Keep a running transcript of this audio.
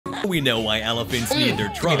We know why elephants need their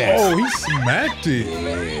trunks. Oh, he smacked it.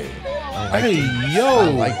 Yeah. Hey, yo. I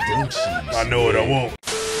like them cheese. I know it, I won't.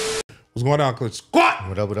 What's going on, Clutch Squad?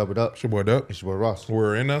 What up, what up, what up? It's your boy Duck. It's your boy Ross.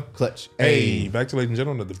 We're in the Clutch. Hey, back to ladies and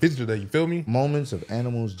gentlemen, the visitor today, you feel me? Moments of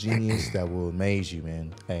animals genius that will amaze you,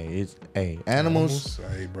 man. Animals.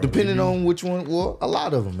 Hey, bro, Depending on which one, well, a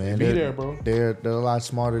lot of them, man. Be there, bro. They're a lot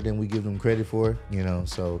smarter than we give them credit for, you know.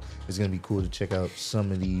 So it's gonna be cool to check out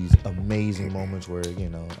some of these amazing moments where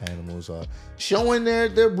animals are showing their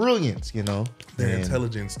brilliance, Their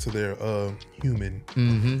intelligence to their human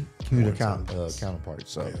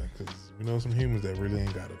counterparts. So yeah, because we know some humans that really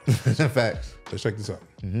ain't got it. facts. Let's check this out.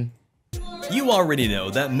 You already know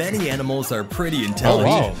that many animals are pretty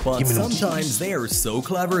intelligent, wow. but sometimes they are so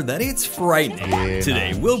clever that it's frightening. Yeah,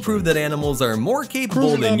 Today, we'll prove that animals are more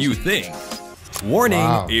capable than you think. Warning,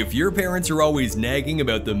 Wow. if your parents are always nagging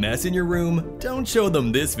about the mess in your room, don't show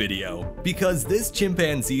them this video, because this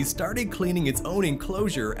chimpanzee started cleaning its own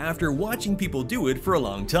enclosure after watching people do it for a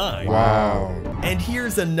long time. Wow. And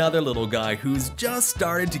here's another little guy who's just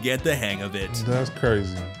started to get the hang of it. That's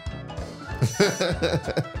crazy.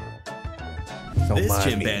 This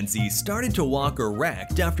chimpanzee started to walk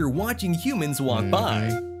erect after watching humans walk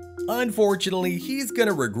by. Unfortunately, he's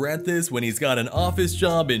gonna regret this when he's got an office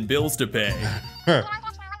job and bills to pay.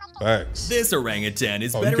 Facts. This orangutan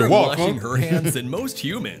is you better can at walk, washing huh? her hands than most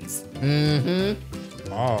humans.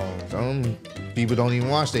 Wow. Some people don't even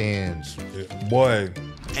wash their hands. Yeah, boy.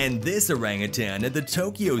 And this orangutan at the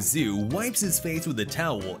Tokyo Zoo wipes his face with a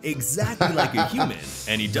towel exactly like a human.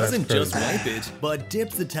 And he doesn't just wipe it, but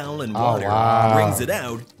dips the towel in water, wow. wrings it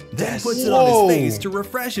out, then puts it on his face to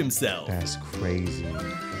refresh himself. That's crazy.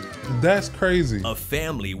 That's crazy. A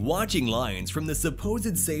family watching lions from the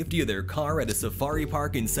supposed safety of their car at a safari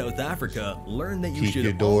park in South Africa learned that you Keep your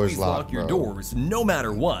should doors always locked, lock your bro. doors no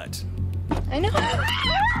matter what. I know.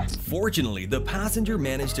 Fortunately, the passenger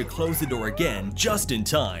managed to close the door again just in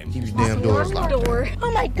time. Keep your damn doors locked.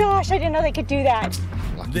 Oh my gosh, I didn't know they could do that.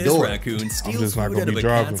 Lock your This door. raccoon steals just not food gonna out of be a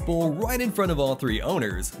driving. cat's bowl right in front of all three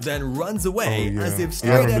owners, then runs away Oh, yeah. as if Yeah,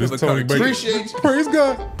 straight out of this a Tony cartoon. Baker. Appreciate you. Praise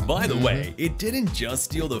God. By the way, it didn't just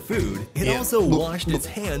steal the food, it Yeah. also washed its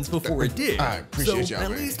hands before it did. I appreciate so y'all,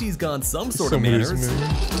 at man. least he's got some sort Some of of this, manners.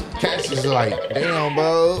 man. Cats is like, damn,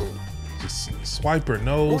 bro. Just swipe her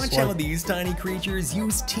nose. Watch how these tiny creatures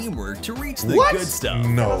use teamwork to reach the What? good stuff.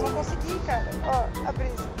 No.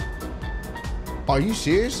 Are you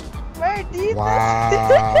serious?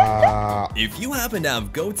 Wow. If you happen to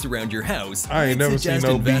have goats around your house, I ain't I'd never suggest seen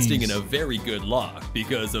no investing bees. in a very good lock,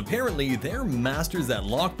 because apparently they're masters at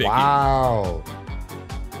lockpicking. Wow.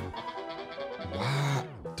 Wow.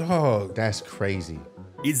 Dog. That's crazy.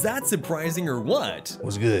 Is that surprising or what?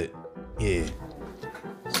 What's good? Yeah.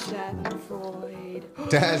 Freud.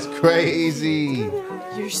 That's crazy.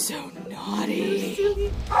 You're so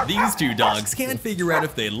naughty. These two dogs can't figure out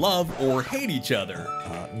if they love or hate each other.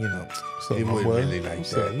 What's up, It my wasn't boy? really like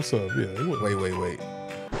What's that. up? What's up? Yeah. It wasn't- Wait.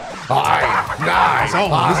 Alright, nice. It's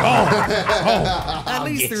on. It's on. It's on. At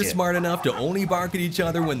least get they're ya. smart enough to only bark at each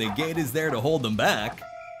other when the gate is there to hold them back.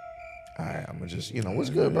 Alright, I'm gonna just, what's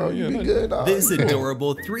good, bro? You Yeah, be good, dog. This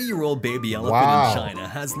adorable 3-year-old baby elephant Wow. in China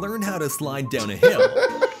has learned how to slide down a hill.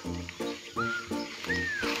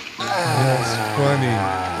 That's funny.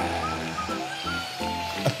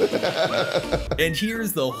 And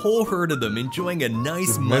here's the whole herd of them enjoying a nice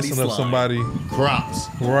Just muddy messing up slide. somebody. Props.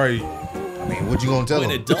 Right. I mean, what you gonna tell When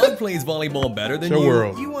a them? dog plays volleyball better than Your you,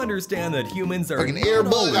 world. you understand that humans are Fucking air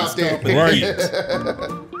not bug always out there. stopping Right. heat.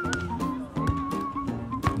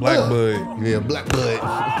 Blackbud. Yeah, blackbud.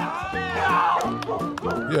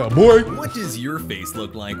 Yeah, boy. What does your face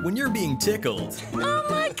look like when you're being tickled? Oh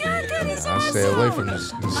my god, that is I stay away from the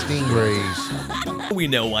stingrays. We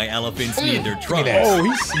know why elephants need their trunks. Oh,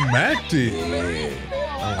 he smacked it. Hey,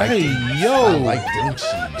 I yo. like them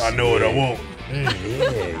cheese. I know it, I won't. Yeah.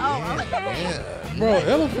 Bro,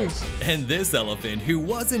 elephants. And this elephant, who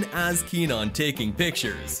wasn't as keen on taking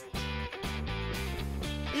pictures.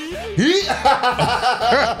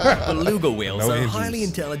 Beluga whales No are injuries. highly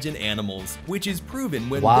intelligent animals, which is proven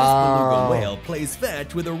when Wow. this beluga whale plays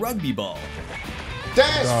fetch with a rugby ball.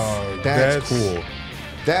 That's that's cool.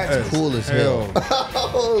 That's cool as hell.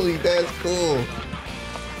 Holy, that's cool.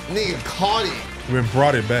 Nigga caught it. We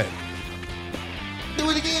brought it back. Do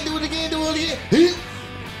it again, do it again, do it again.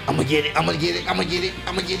 I'm gonna get it, I'm gonna get it, I'm gonna get it,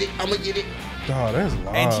 I'm gonna get it, I'm gonna get it. Dog, that's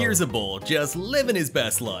loud. And here's a bull just living his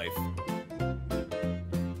best life.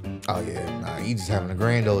 Oh yeah, nah, he just having a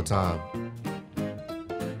grand old time.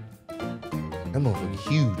 That motherfucker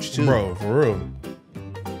huge too. Bro, for real.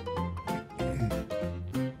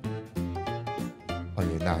 Oh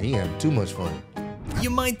yeah, nah, he having too much fun. You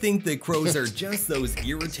might think that crows are just those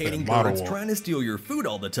irritating birds trying to steal your food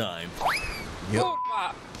all the time. Yep.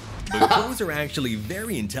 But crows are actually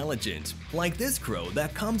very intelligent, like this crow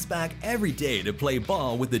that comes back every day to play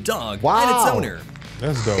ball with the dog and its owner.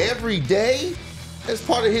 That's dope. Every day? That's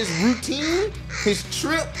part of his routine? His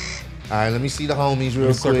trip? All right, let me see the homies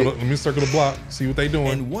real quick. Let me circle the block, see what they doing.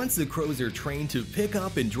 And once the crows are trained to pick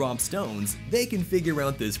up and drop stones, they can figure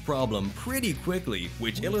out this problem pretty quickly,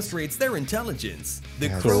 which illustrates their intelligence. The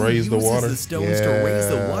crow uses the stones to raise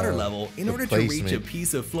the water level in order to reach a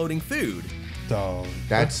piece of floating food. Dog.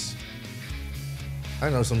 That's... I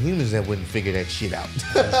know some humans that wouldn't figure that shit out.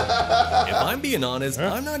 If I'm being honest,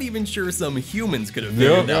 I'm not even sure some humans could have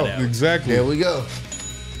figured that out. Exactly. There we go.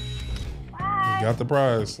 Got the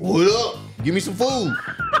prize. What up? Give me some food.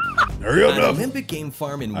 Hurry up, At Olympic Game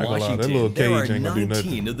Farm in Washington, there are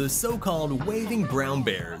 19 of the so-called waving brown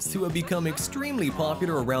bears who have become extremely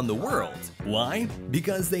popular around the world. Why?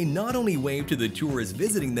 Because they not only wave to the tourists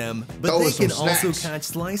visiting them, but they can also catch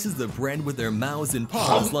slices of bread with their mouths and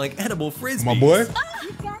paws like edible frisbees. My boy.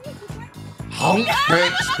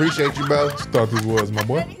 Thanks. Appreciate you, bro. Just thought this was my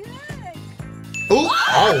boy. Ooh.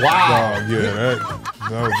 Oh, wow. Oh, yeah,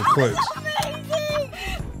 that was the clutch.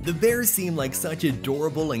 The bears seem like such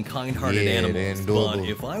adorable and kind-hearted animals, but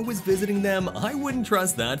if I was visiting them, I wouldn't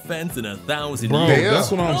trust that fence in 1,000 years. Bro, that's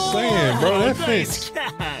what I'm saying, bro. That fence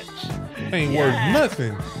ain't worth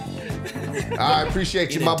nothing. I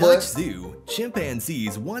appreciate you, my boy. In a Dutch zoo,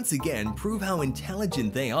 chimpanzees once again prove how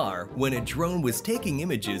intelligent they are when a drone was taking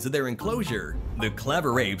images of their enclosure. The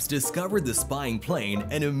clever apes discovered the spying plane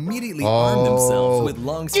and immediately armed themselves with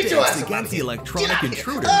long sticks against the electronic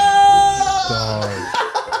intruder.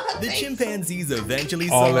 The chimpanzees eventually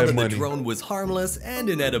saw that the drone was harmless and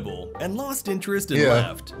inedible and lost interest and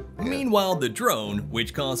left. Meanwhile, the drone,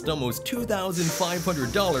 which cost almost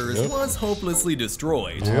 $2,500, was hopelessly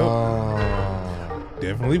destroyed.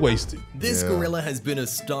 Definitely wasted. This gorilla has been a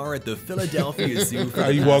star at the Philadelphia Zoo for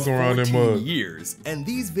the past 14 years, and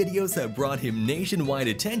these videos have brought him nationwide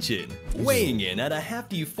attention. Weighing in at a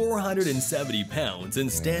hefty 470 pounds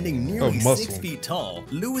and standing nearly 6 feet tall,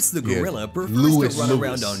 Louis the gorilla prefers to run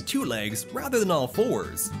around on 2 legs rather than all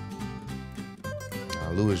 4s.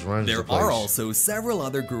 Louis runs there are also several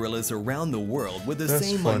other gorillas around the world with the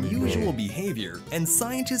same unusual behavior, and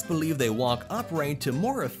scientists believe they walk upright to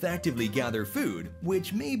more effectively gather food,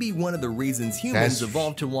 which may be one of the reasons humans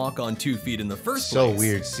evolved to walk on 2 feet in the first place. So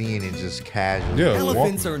weird seeing it just casually.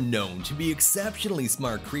 Elephants are known to be exceptionally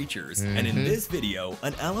smart creatures, and in this video,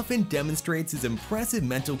 an elephant demonstrates his impressive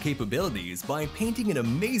mental capabilities by painting an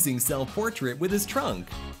amazing self-portrait with his trunk.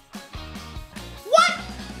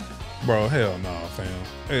 Bro, hell nah, fam.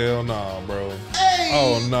 Hell nah, bro. Hey!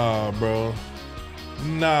 Oh, nah, bro.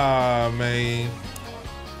 Nah, man.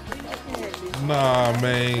 Nah,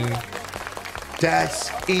 man. That's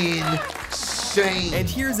insane. And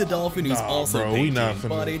here's a dolphin who's also painting, we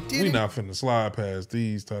not finna slide past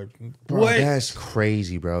these type. Bro, that's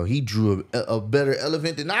crazy, bro. He drew a better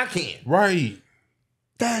elephant than I can. Right.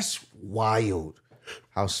 That's wild.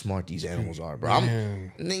 How smart these animals are, bro.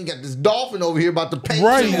 And then you got this dolphin over here about to paint.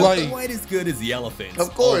 Right, like quite as good as the elephant.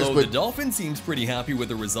 Of course, although the dolphin sems pretty happy with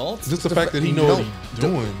the results. Just the fact that he knows what he's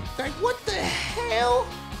doing. Like, what the hell?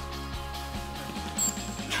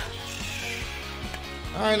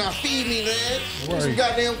 All right, now feed me, man. Give some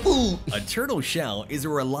goddamn food. A turtle shell is a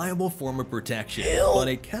reliable form of protection, but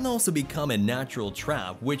it can also become a natural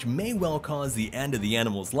trap, which may well cause the end of the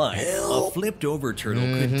animal's life. A flipped over turtle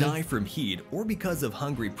could die from heat or because of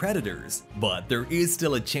hungry predators, but there is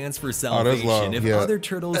still a chance for salvation if other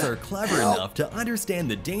turtles are clever enough to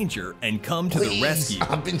understand the danger and come to the rescue.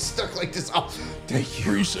 I've been stuck like this. Oh, thank you.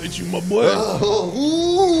 Appreciate you, my boy.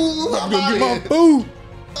 I'm gonna get my food.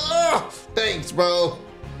 Thanks, bro.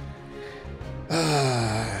 You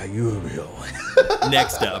a real one.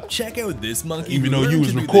 Next up, check out this monkey. Even though you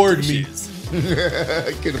was recording me,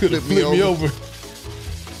 could have flipped me over.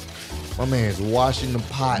 My man's washing the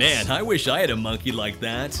pots. Man, I wish I had a monkey like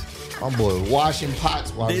that. My boy washing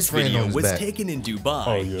pots while this his friend video on his was back. taken in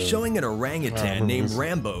Dubai, showing an orangutan named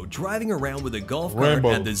Rambo driving around with a golf cart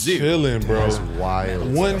at the zoo. Chilling, bro. That's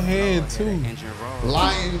wild. One hand too.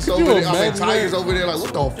 Lions over there. I mean, tigers over there. Like,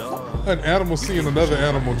 what the fuck? An animal seeing another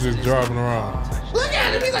animal just driving around. Look at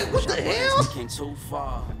at me like, what the hell?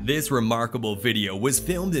 This remarkable video was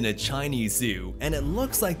filmed in a Chinese zoo, and it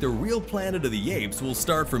looks like the real Planet of the Apes will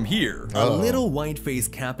start from here. A little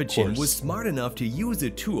white-faced capuchin was smart enough to use a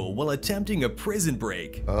tool while attempting a prison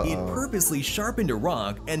break. It purposely sharpened a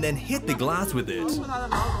rock and then hit the glass with it.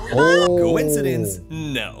 Coincidence?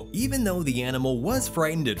 No. Even though the animal was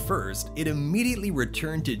frightened at first, it immediately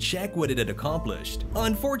returned to check what it had accomplished.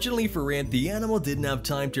 Unfortunately for it, the animal didn't have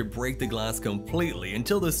time to break the glass completely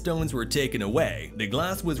until the stones were taken away. The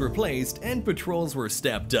glass was replaced and patrols were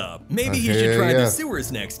stepped up. Maybe he should try the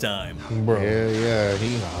sewers next time. Bro.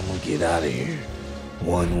 I'm gonna get out of here.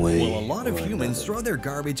 One way. Well, a lot of humans throw their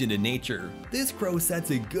garbage into nature. This crow sets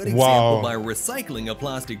a good example by recycling a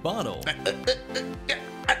plastic bottle.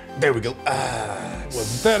 There we go.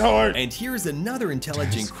 Wasn't that hard? And here's another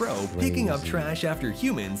intelligent crow picking up trash after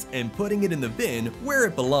humans and putting it in the bin where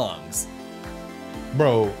it belongs.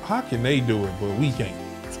 Bro, how can they do it, but we can't?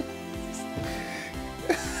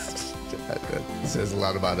 That says a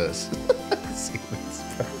lot about us.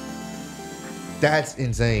 That's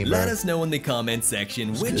insane, bro. Let us know in the comment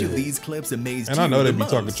section which of these clips amazed you I know the they be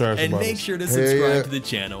talking most. trash And about make us. sure to subscribe to the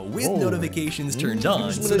channel with notifications turned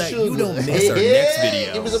on so that you don't miss Hey, our next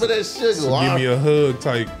video. Give me some of that sugar. So give me a hug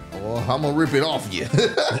type. Well, I'm gonna rip it off you.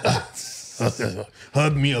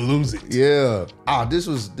 Hug me or lose it. Yeah. This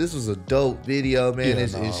was a dope video, man. Yeah,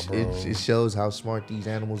 It shows how smart these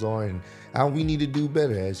animals are and how we need to do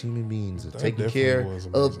better as human beings, taking care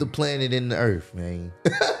of the planet and the earth, man.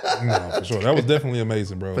 No, for sure. That was definitely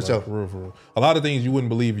amazing, bro. For sure. For real. A lot of things you wouldn't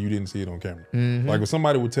believe if you didn't see it on camera. Like if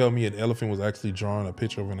somebody would tell me an elephant was actually drawing a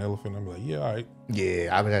picture of an elephant, I'd be like, yeah, all right. Yeah,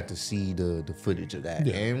 I would have to see the footage of that.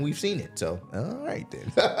 Yeah. And we've seen it, so all right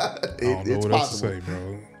then. I don't know what else to say,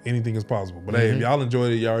 bro. Anything is possible. But hey, if y'all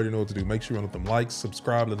enjoyed it, y'all already know what to do. Make sure you hit them likes,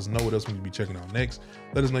 subscribe, let us know what else we need to be checking out next.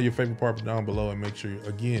 Let us know your favorite part down below and make sure,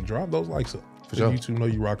 again, drop those likes up. For sure. YouTube know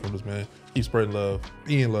you rocking with us, man. Keep spreading love,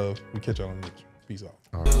 be in love. We catch y'all on the next. Peace out.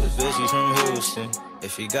 Bitches from Houston.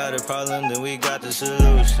 If you got a problem, then we got the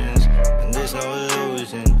solutions. And there's no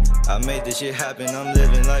illusion. I made this shit happen, I'm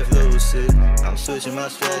living life lucid. I'm switching my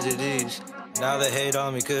strategies. Now they hate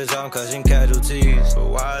on me cause I'm causing casualties. But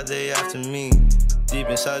why are they after me? Deep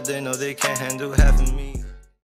inside they know they can't handle half of me.